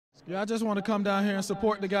Yeah, I just want to come down here and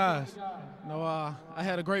support the guys. You know, I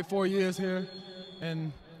had a great 4 years here,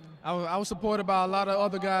 and I was supported by a lot of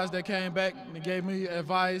other guys that came back and gave me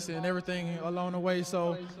advice and everything along the way.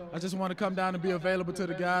 So I just want to come down and be available to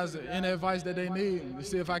the guys, any advice that they need, and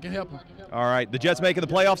see if I can help them. All right, the Jets making the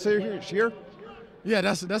playoffs this year? Yeah,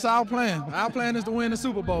 that's our plan. Our plan is to win the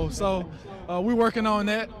Super Bowl. So we're working on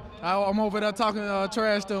that. I'm over there talking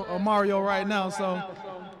trash to Mario right now. So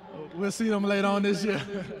we'll see them later on this year.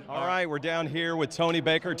 All right, we're down here with Toney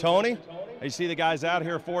Baker. Toney, you see the guys out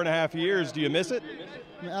here 4.5 years. Do you miss it?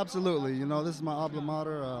 Yeah, absolutely. You know, this is my alma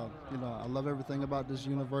mater. You know, I love everything about this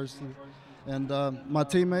university. And my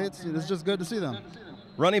teammates, it's just good to see them.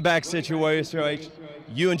 Running back situation,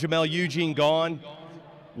 you and Jamel Eugene gone.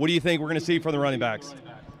 What do you think we're going to see from the running backs?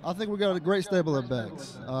 I think we got a great stable of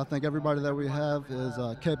backs. I think everybody that we have is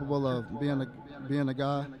capable of being a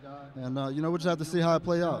guy. And, you know, we'll just have to see how it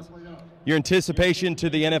plays out. Your anticipation to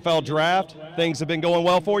the NFL draft, things have been going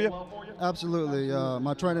well for you? Absolutely.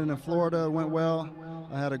 My training in Florida went well.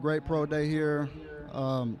 I had a great pro day here.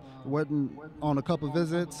 Went on a couple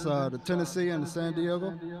visits to Tennessee and to San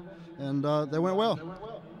Diego, and they went well.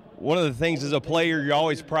 One of the things as a player you're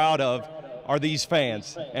always proud of are these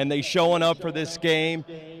fans, and they showing up for this game,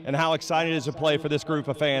 and how excited it is to play for this group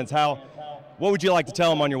of fans. What would you like to tell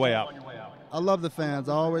them on your way out? I love the fans.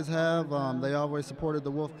 I always have. They always supported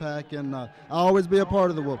the Wolfpack, and I'll always be a part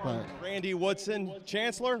of the Wolfpack. Randy Woodson,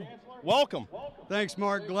 Chancellor, welcome. Thanks,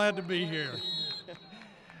 Mark. Glad to be here.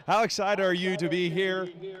 How excited are you to be here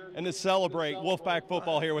and to celebrate Wolfpack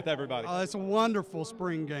football here with everybody? It's a wonderful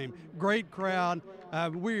spring game. Great crowd.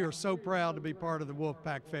 We are so proud to be part of the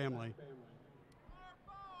Wolfpack family.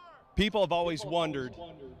 People have always wondered,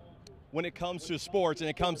 when it comes to sports and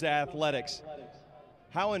it comes to athletics,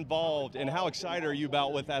 how involved and how excited are you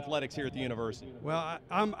about with athletics here at the university? Well,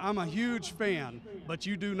 I'm a huge fan, but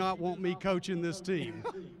you do not want me coaching this team.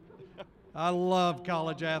 I love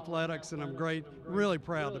college athletics, and I'm really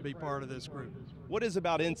proud to be part of this group. What is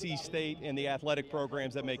about NC State and the athletic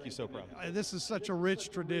programs that make you so proud? This is such a rich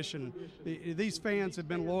tradition. These fans have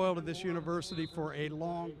been loyal to this university for a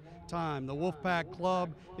long time. The Wolfpack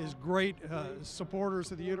Club is great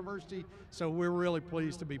supporters of the university, so we're really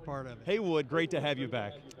pleased to be part of it. Haywood, great to have you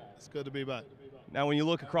back. It's good to be back. Now, when you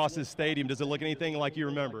look across this stadium, does it look anything like you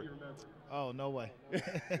remember it? Oh, no way.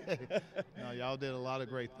 No, y'all did a lot of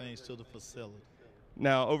great things to the facility.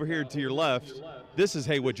 Now, over here to your left, this is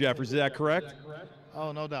Haywood Jeffires, is that correct?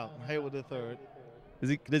 Oh, no doubt. Haywood the third.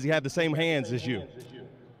 Does he have the same hands as you?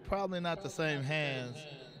 Probably not the same hands,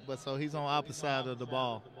 but so he's on the opposite side of the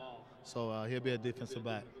ball. So he'll be a defensive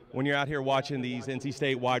back. When you're out here watching these NC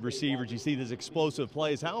State wide receivers, you see these explosive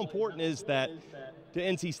plays. How important is that to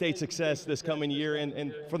NC State's success this coming year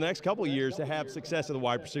and for the next couple of years to have success at the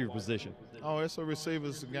wide receiver position? Oh, it's a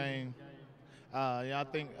receiver's game. Yeah,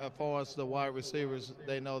 I think as far as the wide receivers,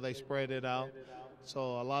 they know they spread it out.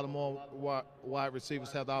 So a lot of more wide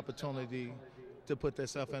receivers have the opportunity to put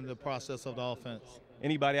themselves in the process of the offense.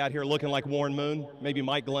 Anybody out here looking like Warren Moon? Maybe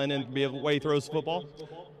Mike Glennon, be the way he throws the football?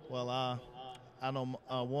 Well, I know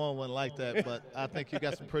Warren wouldn't like that, but I think you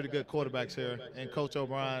got some pretty good quarterbacks here. And Coach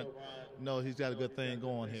O'Brien, you know, he's got a good thing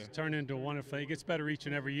going here. It's turned into a wonderful thing. It gets better each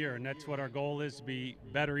and every year, and that's what our goal is, to be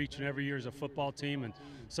better each and every year as a football team. And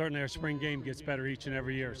certainly our spring game gets better each and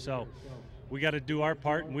every year. So we got to do our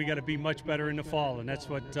part, and we got to be much better in the fall. And that's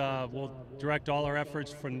what we'll direct all our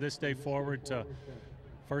efforts from this day forward to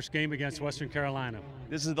first game against Western Carolina.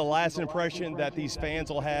 This is the last impression that these fans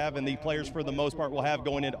will have and the players for the most part will have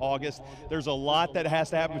going into August. There's a lot that has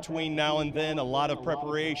to happen between now and then, a lot of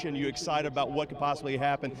preparation. You excited about what could possibly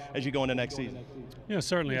happen as you go into next season? Yeah,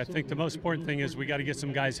 certainly. I think the most important thing is we got to get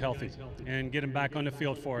some guys healthy and get them back on the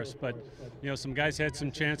field for us. But, you know, some guys had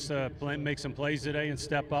some chance to make some plays today and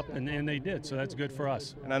step up, and they did, so that's good for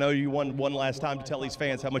us. And I know you won one last time to tell these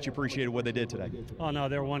fans how much you appreciated what they did today. Oh, no,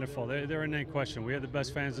 they're wonderful. They're in any question. We have the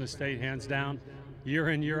best fans in the state, hands down. Year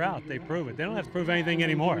in, year out, they prove it. They don't have to prove anything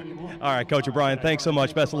anymore. All right, Coach O'Brien, thanks so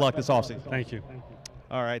much. Best of luck this offseason. Thank you.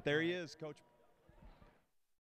 All right, there he is, Coach.